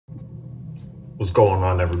What's going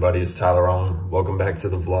on, everybody? It's Tyler Owen. Welcome back to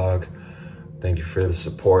the vlog. Thank you for the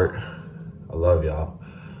support. I love y'all.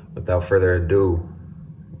 Without further ado,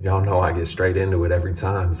 y'all know I get straight into it every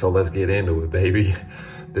time, so let's get into it, baby.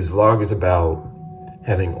 This vlog is about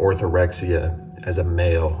having orthorexia as a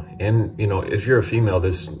male. And, you know, if you're a female,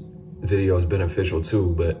 this video is beneficial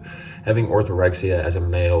too, but having orthorexia as a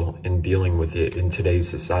male and dealing with it in today's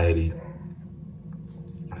society.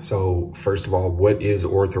 So, first of all, what is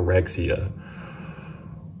orthorexia?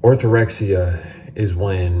 Orthorexia is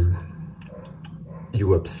when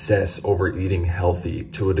you obsess over eating healthy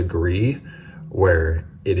to a degree where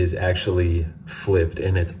it is actually flipped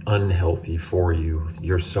and it's unhealthy for you.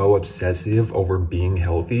 You're so obsessive over being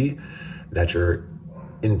healthy that you're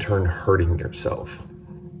in turn hurting yourself.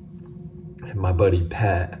 And my buddy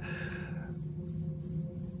Pat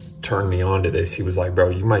turned me on to this. He was like, bro,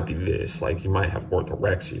 you might be this, like you might have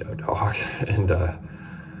orthorexia, dog. And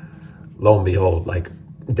lo and behold, like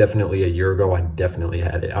definitely a year ago, I definitely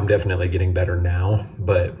had it. I'm definitely getting better now,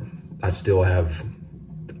 but I still have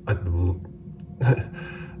a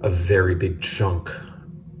very big chunk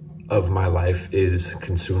of my life is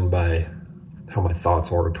consumed by how my thoughts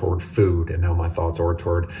are toward food and how my thoughts are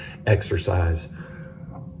toward exercise.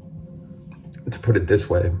 To put it this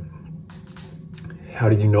way, how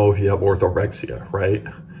do you know if you have orthorexia, right?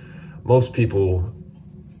 Most people,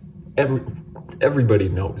 everybody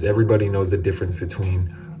knows the difference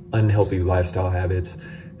between unhealthy lifestyle habits,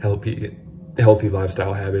 healthy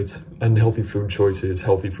lifestyle habits, unhealthy food choices,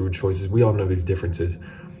 healthy food choices. We all know these differences.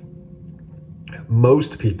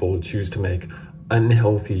 Most people choose to make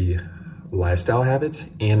unhealthy lifestyle habits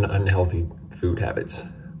and unhealthy food habits.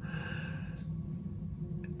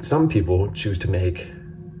 Some people choose to make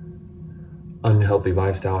unhealthy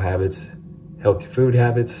lifestyle habits, healthy food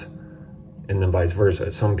habits, and then vice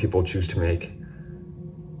versa. Some people choose to make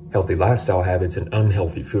healthy lifestyle habits and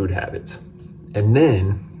unhealthy food habits. And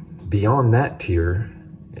then beyond that tier,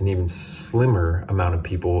 an even slimmer amount of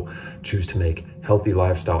people choose to make healthy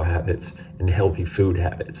lifestyle habits and healthy food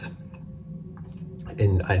habits.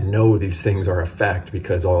 And I know these things are a fact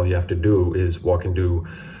because all you have to do is walk into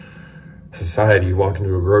society, walk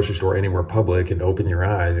into a grocery store, anywhere public, and open your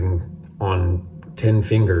eyes and on 10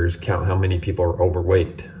 fingers count how many people are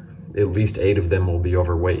overweight. At least 8 of them will be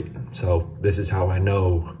overweight. So this is how I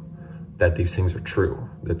know that these things are true.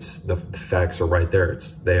 That's the facts are right there.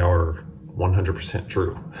 They are 100%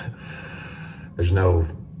 true. There's no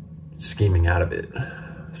scheming out of it.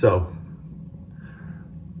 So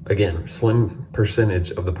again, slim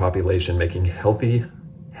percentage of the population making healthy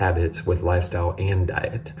habits with lifestyle and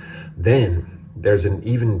diet. Then there's an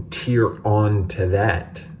even tier on to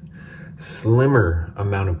that, slimmer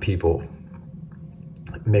amount of people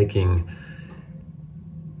making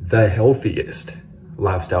the healthiest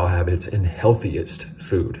lifestyle habits and healthiest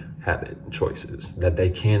food habit choices that they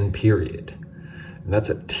can, period. And that's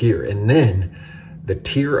a tier. And then the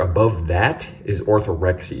tier above that is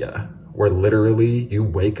orthorexia, where literally you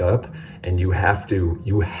wake up and you have to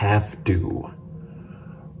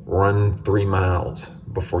run 3 miles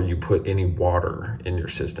before you put any water in your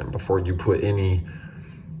system, before you put any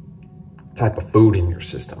type of food in your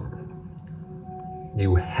system.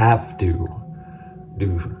 You have to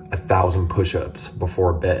do 1,000 push-ups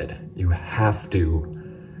before bed. You have to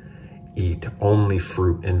eat only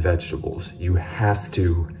fruit and vegetables. You have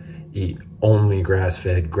to eat only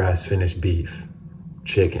grass-fed, grass-finished beef,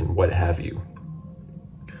 chicken, what have you.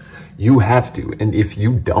 You have to, and if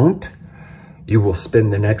you don't, you will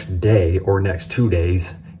spend the next day or next 2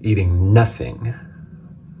 days eating nothing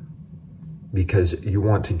because you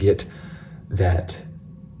want to get that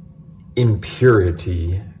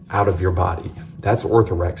impurity out of your body. That's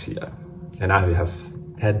orthorexia. And I have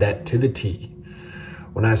had that to the T.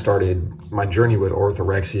 When I started, my journey with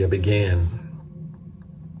orthorexia began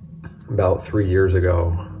about 3 years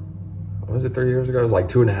ago. Was it 3 years ago? It was like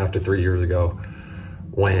 2.5 to 3 years ago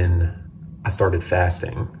when I started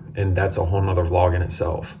fasting. And that's a whole nother vlog in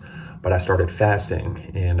itself. But I started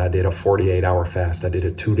fasting and I did a 48-hour fast. I did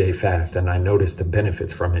a 2-day fast and I noticed the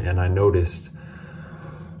benefits from it. And I noticed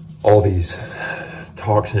all these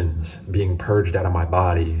toxins being purged out of my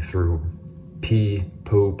body through pee,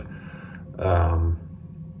 poop.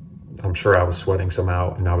 I'm sure I was sweating some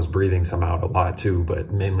out and I was breathing some out a lot too,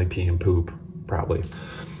 but mainly pee and poop probably.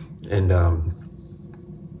 And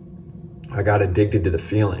I got addicted to the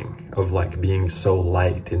feeling of like being so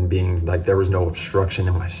light and being like there was no obstruction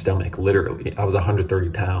in my stomach. Literally, I was 130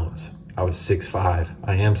 pounds. I was 6'5".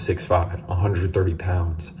 I am 6'5", 130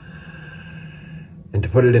 pounds. And to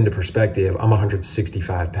put it into perspective, I'm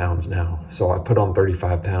 165 pounds now. So I put on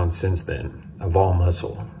 35 pounds since then of all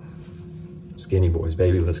muscle. Skinny boys,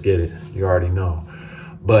 baby, let's get it. You already know.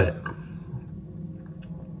 But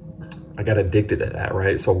I got addicted to that,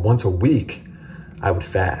 right? So once a week, I would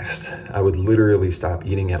fast. I would literally stop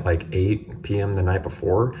eating at like 8 p.m. the night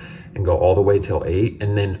before and go all the way till 8,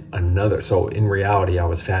 and then another. So in reality, I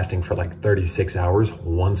was fasting for like 36 hours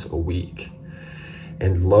once a week.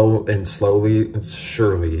 And slowly and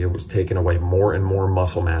surely, it was taking away more and more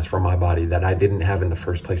muscle mass from my body that I didn't have in the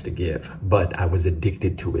first place to give, but I was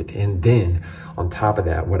addicted to it. And then on top of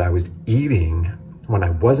that, what I was eating when I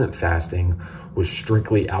wasn't fasting was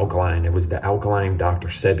strictly alkaline. It was the alkaline Dr.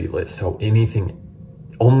 Sebi list. So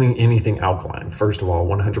only anything alkaline. First of all,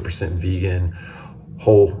 100% vegan,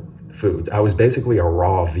 whole foods. I was basically a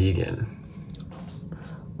raw vegan.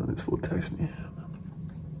 This will text me.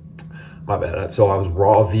 My bad. So I was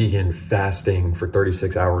raw vegan fasting for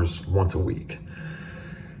 36 hours once a week.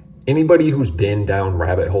 Anybody who's been down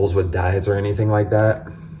rabbit holes with diets or anything like that,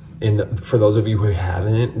 and for those of you who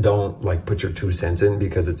haven't, don't like put your 2 cents in,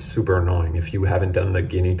 because it's super annoying if you haven't done the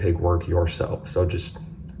guinea pig work yourself. So just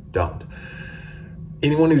don't.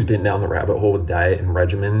 Anyone who's been down the rabbit hole with diet and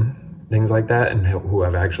regimen, things like that, and who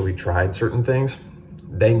have actually tried certain things,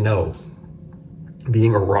 they know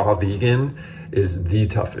being a raw vegan is the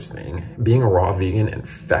toughest thing. Being a raw vegan and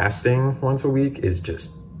fasting once a week is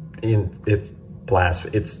just, it's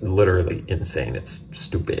literally insane. It's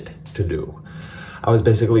stupid to do. I was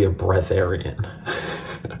basically a breatharian,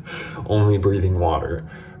 only breathing water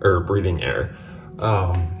or breathing air.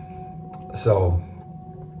 So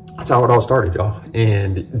that's how it all started, y'all.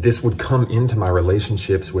 And this would come into my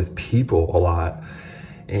relationships with people a lot.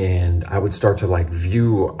 And I would start to like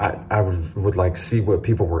view, I would like see what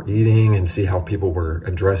people were eating and see how people were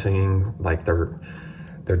addressing like their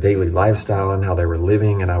daily lifestyle and how they were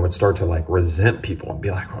living. And I would start to like resent people and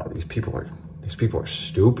be like, oh, these people are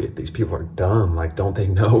stupid. These people are dumb. Like, don't they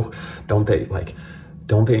know?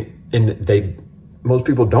 Most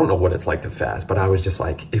people don't know what it's like to fast, but I was just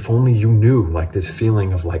like, if only you knew, like this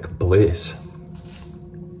feeling of like bliss.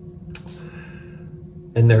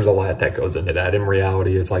 And there's a lot that goes into that. In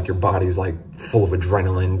reality, it's like your body's like full of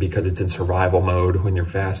adrenaline because it's in survival mode when you're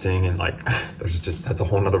fasting. And like, that's a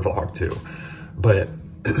whole nother vlog too. But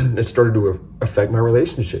it started to affect my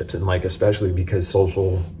relationships. And like, especially because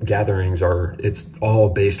social gatherings it's all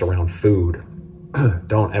based around food.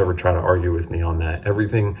 Don't ever try to argue with me on that.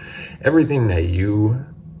 Everything that you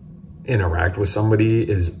interact with somebody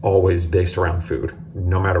is always based around food,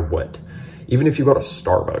 no matter what. Even if you go to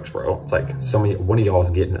Starbucks, bro, it's like one of y'all is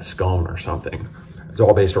getting a scone or something. It's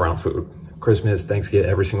all based around food. Christmas, Thanksgiving,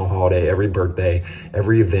 every single holiday, every birthday,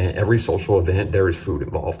 every event, every social event, there is food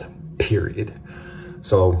involved, period.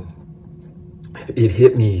 So it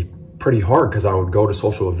hit me pretty hard because I would go to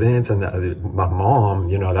social events, and my mom,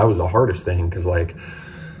 that was the hardest thing, because like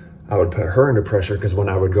I would put her into pressure, because when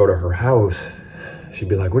I would go to her house, she'd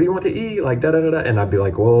be like, what do you want to eat? Like, da-da-da-da. And I'd be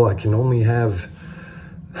like, well, I can only have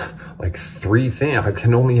like 3 things. I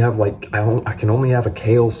can only have a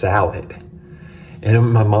kale salad. And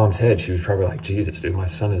in my mom's head, she was probably like, Jesus, dude, my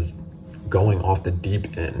son is going off the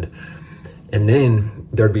deep end. And then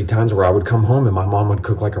there'd be times where I would come home and my mom would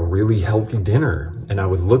cook like a really healthy dinner. And I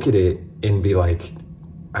would look at it and be like,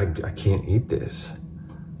 I can't eat this,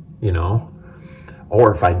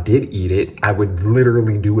 Or if I did eat it, I would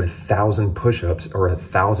literally do 1,000 push-ups or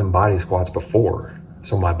 1,000 body squats before.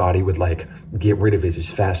 So my body would like get rid of it as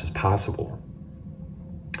fast as possible.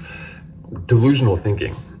 Delusional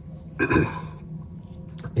thinking.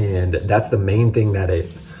 And that's the main thing that it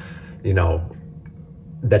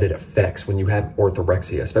affects when you have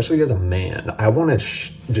orthorexia, especially as a man. I want to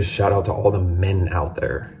just shout out to all the men out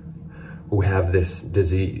there who have this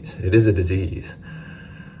disease. It is a disease.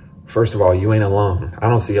 First of all, you ain't alone. I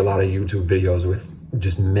don't see a lot of YouTube videos with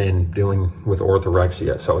just men dealing with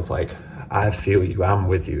orthorexia. So it's like, I feel you, I'm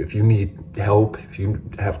with you. If you need help, if you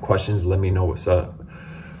have questions, let me know what's up.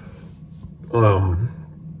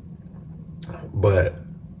 But,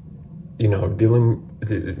 dealing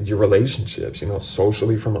with your relationships,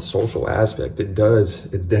 socially, from a social aspect, it's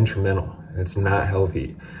detrimental. It's not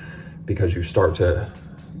healthy, because you start to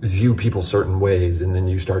view people certain ways, and then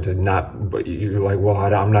you start to you're like, well,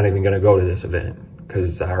 I'm not even gonna go to this event,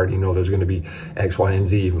 because I already know there's going to be X, Y, and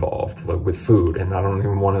Z involved, like with food, and I don't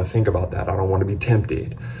even want to think about that. I don't want to be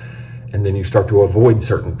tempted. And then you start to avoid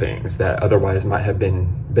certain things that otherwise might have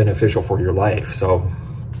been beneficial for your life. So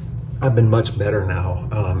I've been much better now.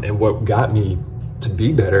 And what got me to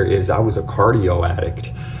be better is I was a cardio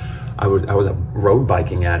addict. I was a road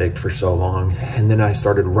biking addict for so long. And then I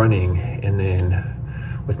started running, and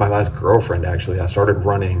then with my last girlfriend, actually, I started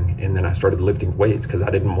running, and then I started lifting weights because I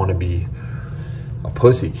didn't want to be a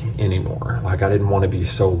pussy anymore. Like I didn't want to be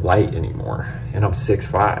so light anymore. And I'm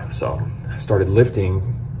 6'5", so I started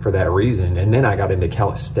lifting for that reason. And then I got into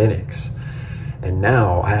calisthenics. And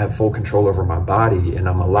now I have full control over my body, and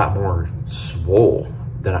I'm a lot more swole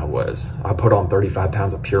than I was. I put on 35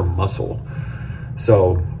 pounds of pure muscle.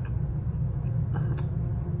 So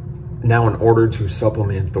now in order to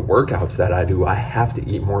supplement the workouts that I do, I have to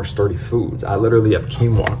eat more sturdy foods. I literally have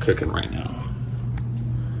quinoa cooking right now.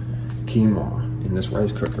 Quinoa in this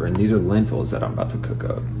rice cooker, and these are lentils that I'm about to cook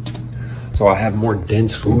up. So I have more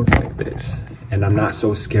dense foods like this, and I'm not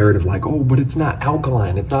so scared of like, oh, but it's not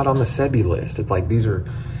alkaline, it's not on the SEBI list. It's like, these are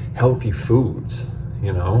healthy foods,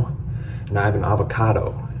 you know? And I have an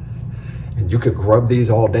avocado, and you could grub these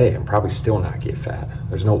all day and probably still not get fat.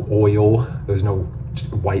 There's no oil, there's no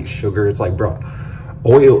white sugar. It's like, bro,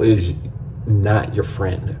 oil is not your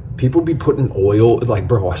friend. People be putting oil, like,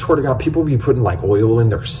 bro, I swear to God, people be putting like oil in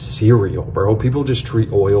their cereal, bro. People just treat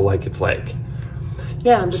oil like it's like,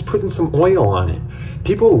 yeah, I'm just putting some oil on it.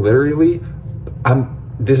 People literally,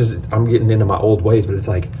 I'm getting into my old ways, but it's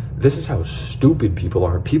like, this is how stupid people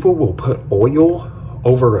are. People will put oil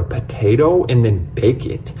over a potato and then bake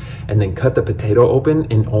it, and then cut the potato open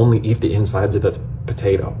and only eat the insides of the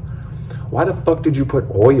potato. Why the fuck did you put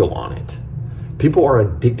oil on it? People are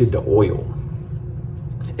addicted to oil.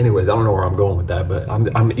 Anyways, I don't know where I'm going with that, but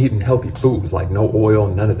I'm eating healthy foods, like no oil,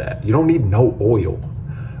 none of that. You don't need no oil.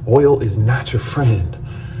 Oil is not your friend.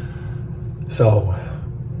 So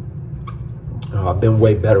I've been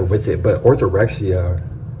way better with it, but orthorexia,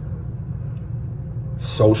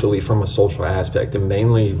 socially, from a social aspect, and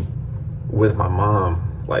mainly with my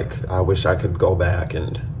mom, like, I wish I could go back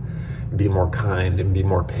and be more kind and be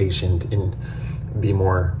more patient and be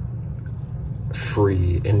more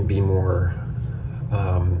free and be more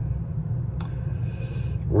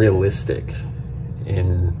realistic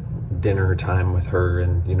in dinner time with her,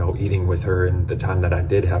 and, you know, eating with her, and the time that I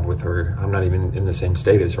did have with her. I'm not even in the same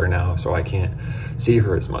state as her now, so I can't see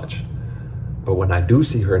her as much. But when I do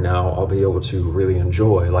see her now, I'll be able to really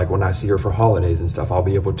enjoy. Like when I see her for holidays and stuff, I'll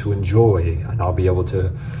be able to enjoy, and I'll be able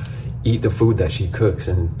to eat the food that she cooks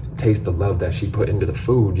and taste the love that she put into the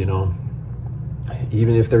food, you know.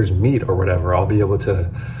 Even if there's meat or whatever, I'll be able to,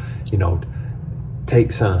 you know,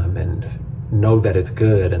 take some and know that it's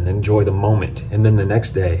good and enjoy the moment. And then the next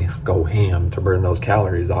day, go ham to burn those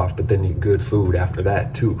calories off, but then eat good food after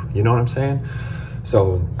that too. You know what I'm saying?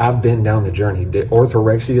 So I've been down the journey.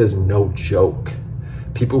 Orthorexia is no joke.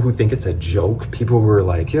 People who think it's a joke, people who are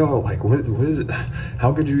like, yo, like, what is it?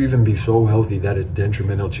 How could you even be so healthy that it's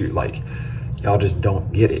detrimental to you? Like, y'all just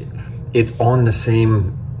don't get it. It's on the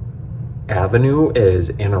same avenue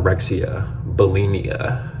as anorexia,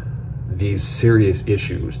 bulimia, these serious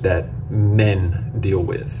issues that men deal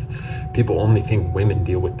with. People only think women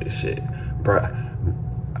deal with this shit. Bruh,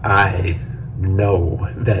 I know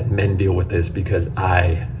that men deal with this because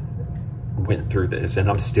I went through this, and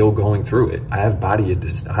I'm still going through it. I have body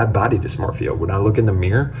dysmorphia. When I look in the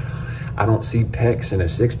mirror, I don't see pecs in a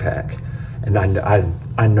six-pack, and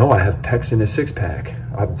I know I have pecs in a six-pack.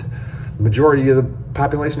 Majority of the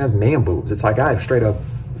population has man boobs. It's like I have straight up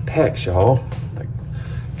pecs, y'all. Like,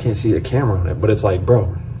 can't see the camera on it, but it's like,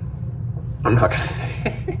 bro, I'm not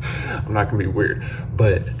gonna be weird,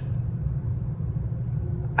 but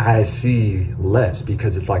I see less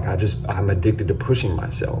because it's like I'm addicted to pushing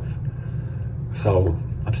myself. So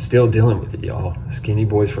I'm still dealing with it, y'all. Skinny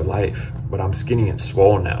boys for life, but I'm skinny and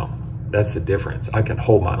swole now. That's the difference. I can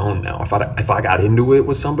hold my own now. If I got into it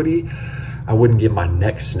with somebody, I wouldn't get my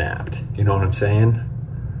neck snapped. You know what I'm saying?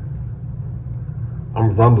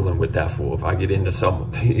 I'm rumbling with that fool if I get into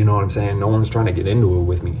someone. You know what I'm saying? No one's trying to get into it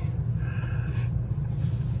with me.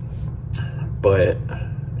 But,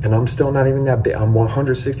 and I'm still not even that big. I'm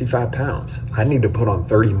 165 pounds. I need to put on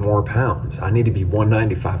 30 more pounds. I need to be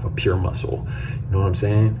 195 of pure muscle. You know what I'm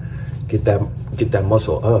saying? Get that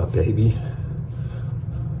muscle up, baby.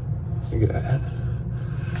 Look at that.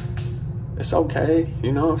 It's okay,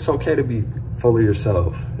 you know, it's okay to be full of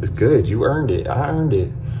yourself. It's good, you earned it, I earned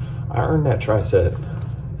it. I earned that tricep.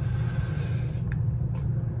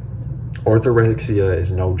 Orthorexia is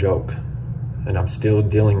no joke, and I'm still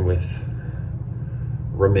dealing with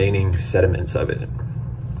remaining sediments of it.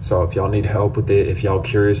 So if y'all need help with it, if y'all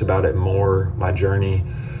curious about it more, my journey,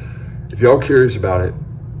 if y'all curious about it,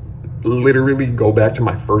 literally go back to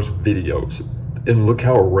my first videos and look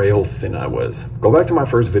how rail thin I was. Go back to my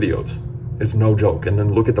first videos. It's no joke. And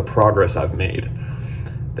then look at the progress I've made.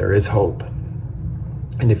 There is hope.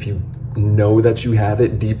 And if you know that you have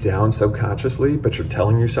it deep down subconsciously, but you're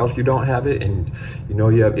telling yourself you don't have it, and you know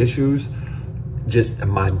you have issues, just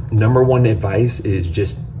my number one advice is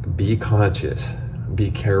just be conscious. be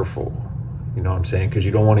careful. You know what I'm saying? Because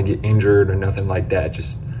you don't want to get injured or nothing like that.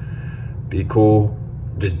 Just be cool.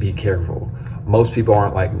 Just be careful. Most people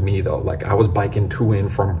aren't like me though. Like I was biking to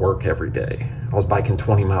and from work every day. I was biking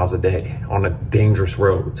 20 miles a day on a dangerous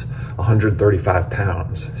roads, 135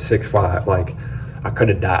 pounds, 6'5". Like I could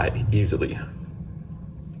have died easily.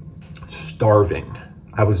 Starving.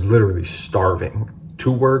 I was literally starving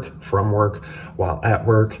to work, from work, while at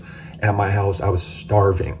work, at my house. I was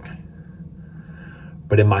starving.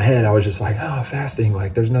 But in my head, I was just like, oh, fasting,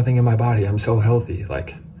 like there's nothing in my body. I'm so healthy.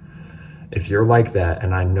 Like if you're like that,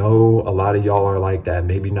 and I know a lot of y'all are like that,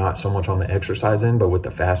 maybe not so much on the exercise end, but with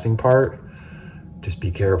the fasting part, just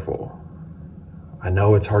be careful. I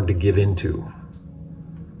know it's hard to give into.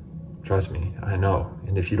 Trust me, I know.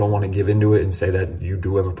 And if you don't want to give into it and say that you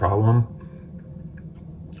do have a problem,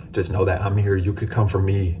 just know that I'm here. You could come for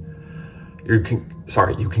me. You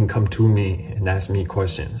can come to me and ask me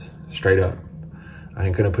questions straight up. I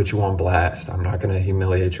ain't gonna put you on blast. I'm not gonna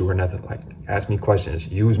humiliate you or nothing. Like, ask me questions.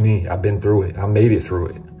 Use me. I've been through it. I made it through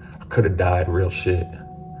it. I could have died, real shit.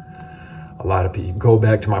 A lot of people. Go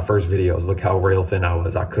back to my first videos. Look how rail thin I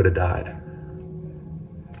was. I could have died.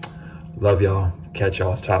 Love y'all. Catch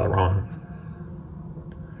y'all. It's Tyler Ron.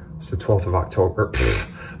 It's the 12th of October.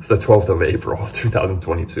 It's the 12th of April,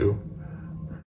 2022.